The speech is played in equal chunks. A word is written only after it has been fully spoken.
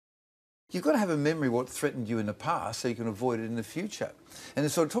you've got to have a memory of what threatened you in the past so you can avoid it in the future. And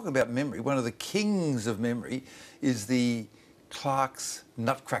sort of talking about memory, one of the kings of memory is the Clark's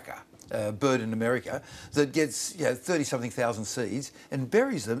nutcracker, bird in America, that gets 30-something thousand seeds and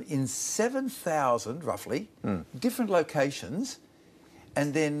buries them in 7,000, roughly, different locations,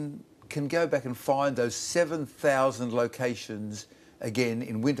 and then can go back and find those 7,000 locations again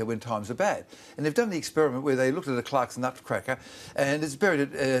in winter when times are bad. And they've done the experiment where they looked at a Clark's nutcracker and it's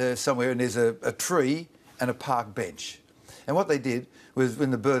buried somewhere, and there's a tree and a park bench. And what they did was,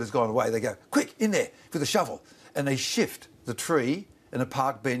 when the bird has gone away, they go, quick, in there, with a shovel. And they shift the tree and the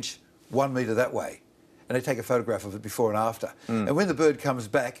park bench 1 metre that way. And they take a photograph of it before and after. And when the bird comes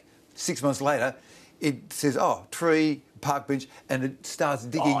back 6 months later, it says, oh, tree, park bench, and it starts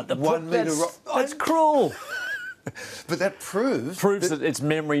digging 1 metre... That's cruel. But that proves that it's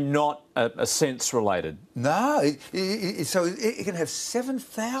memory, not a sense related. No, so it can have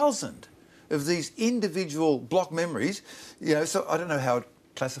 7,000 of these individual block memories. So I don't know how it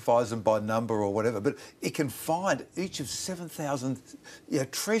classifies them by number or whatever, but it can find each of 7,000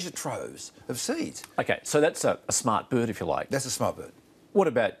 treasure troves of seeds. Okay, so that's a smart bird, if you like. That's a smart bird. What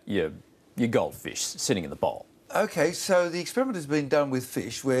about your goldfish sitting in the bowl? Okay, so the experiment has been done with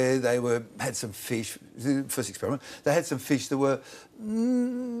fish where they had some fish, the first experiment, they had some fish that were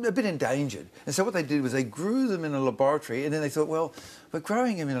a bit endangered. And so what they did was they grew them in a laboratory, and then they thought, well, we're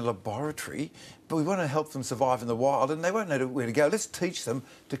growing them in a laboratory, but we want to help them survive in the wild, and they won't know where to go. Let's teach them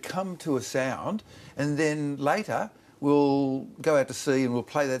to come to a sound, and then later we'll go out to sea and we'll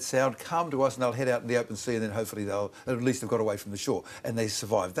play that sound, come to us, and they'll head out in the open sea, and then hopefully at least they've got away from the shore, and they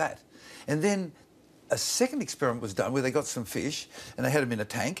survived that. And then a second experiment was done where they got some fish and they had them in a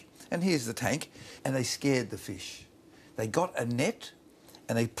tank, and here's the tank, and they scared the fish. They got a net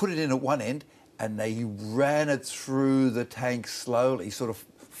and they put it in at one end and they ran it through the tank slowly, sort of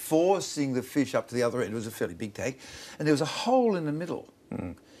forcing the fish up to the other end. It was a fairly big tank, and there was a hole in the middle.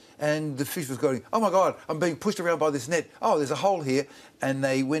 And the fish was going, oh my God, I'm being pushed around by this net. Oh, there's a hole here. And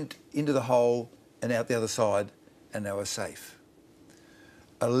they went into the hole and out the other side, and they were safe.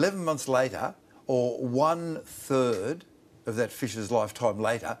 11 months later, or 1/3 of that fish's lifetime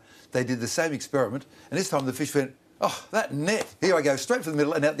later, they did the same experiment, and this time the fish went, oh, that net, here I go, straight for the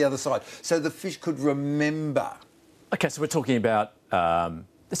middle and out the other side. So the fish could remember. Okay, so we're talking about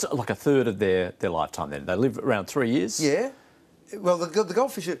it's like 1/3 of their lifetime then. They live around 3 years? Yeah. Well, the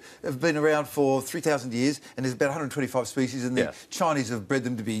goldfish have been around for 3,000 years, and there's about 125 species, and the Chinese have bred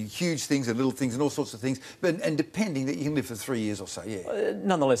them to be huge things and little things and all sorts of things, and depending that you can live for 3 years or so, yeah.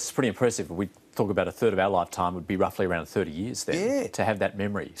 Nonetheless, it's pretty impressive. We talk about 1/3 of our lifetime would be roughly around 30 years then, to have that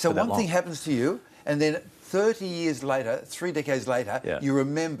memory. So one thing happens to you, and then 30 years later, 3 decades later, you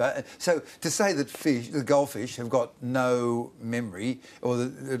remember. So to say that the goldfish have got no memory, or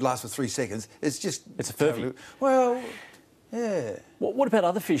that it lasts for 3 seconds, it's a furphy. Well, yeah. What about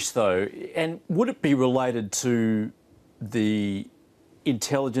other fish, though? And would it be related to the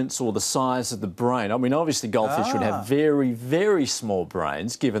intelligence or the size of the brain? I mean, obviously goldfish would have very, very small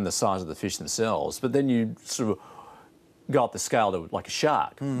brains, given the size of the fish themselves, but then you sort of go up the scale to like a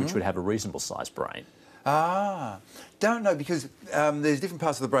shark, which would have a reasonable sized brain. Don't know, because there's different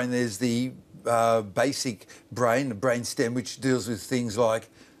parts of the brain. There's the basic brain, the brain stem, which deals with things like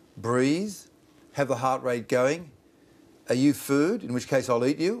breathe, have the heart rate going. Are you food, in which case I'll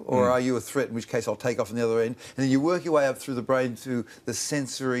eat you, or are you a threat, in which case I'll take off on the other end? And then you work your way up through the brain to the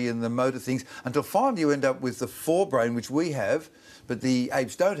sensory and the motor things, until finally you end up with the forebrain, which we have, but the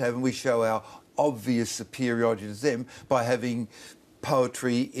apes don't have, and we show our obvious superiority to them by having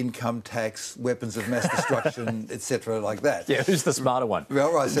poetry, income tax, weapons of mass destruction, etc., like that. Yeah, who's the smarter one?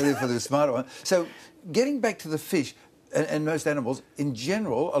 Well, right, so therefore the smarter one. So getting back to the fish, and most animals, in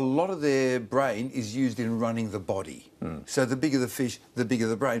general, a lot of their brain is used in running the body. So the bigger the fish, the bigger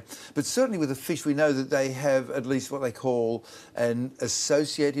the brain. But certainly with the fish, we know that they have at least what they call an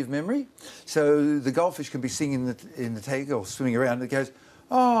associative memory. So the goldfish can be singing in the tank or swimming around, and it goes,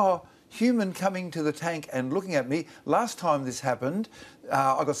 oh, human coming to the tank and looking at me. Last time this happened,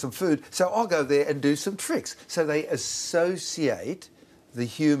 I got some food, so I'll go there and do some tricks. So they associate the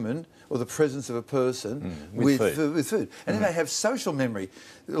human or the presence of a person with food. And then they have social memory.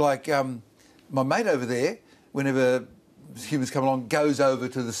 Like my mate over there, whenever humans come along, goes over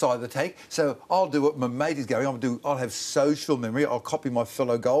to the side of the tank. So I'll do what my mate is going. I'll have social memory. I'll copy my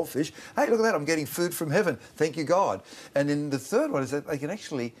fellow goldfish. Hey, look at that, I'm getting food from heaven. Thank you, God. And then the third one is that they can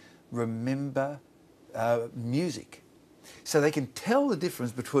actually remember music. So they can tell the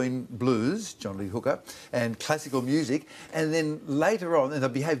difference between blues, John Lee Hooker, and classical music, and then later on, and they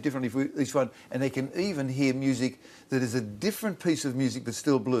behave differently for each one, and they can even hear music that is a different piece of music but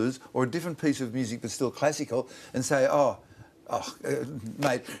still blues, or a different piece of music but still classical, and say,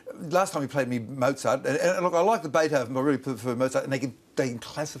 mate, last time you played me Mozart, and look, I like the Beethoven, but I really prefer Mozart, and they can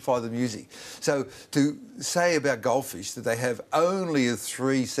classify the music. So to say about goldfish that they have only a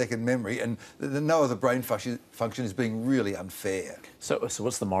 3-second memory and no other brain function is being really unfair. So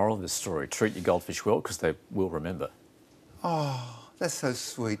what's the moral of this story? Treat your goldfish well, because they will remember. Oh, that's so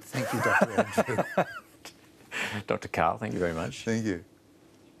sweet. Thank you, Dr. Andrew. Dr. Karl, thank you very much. Thank you.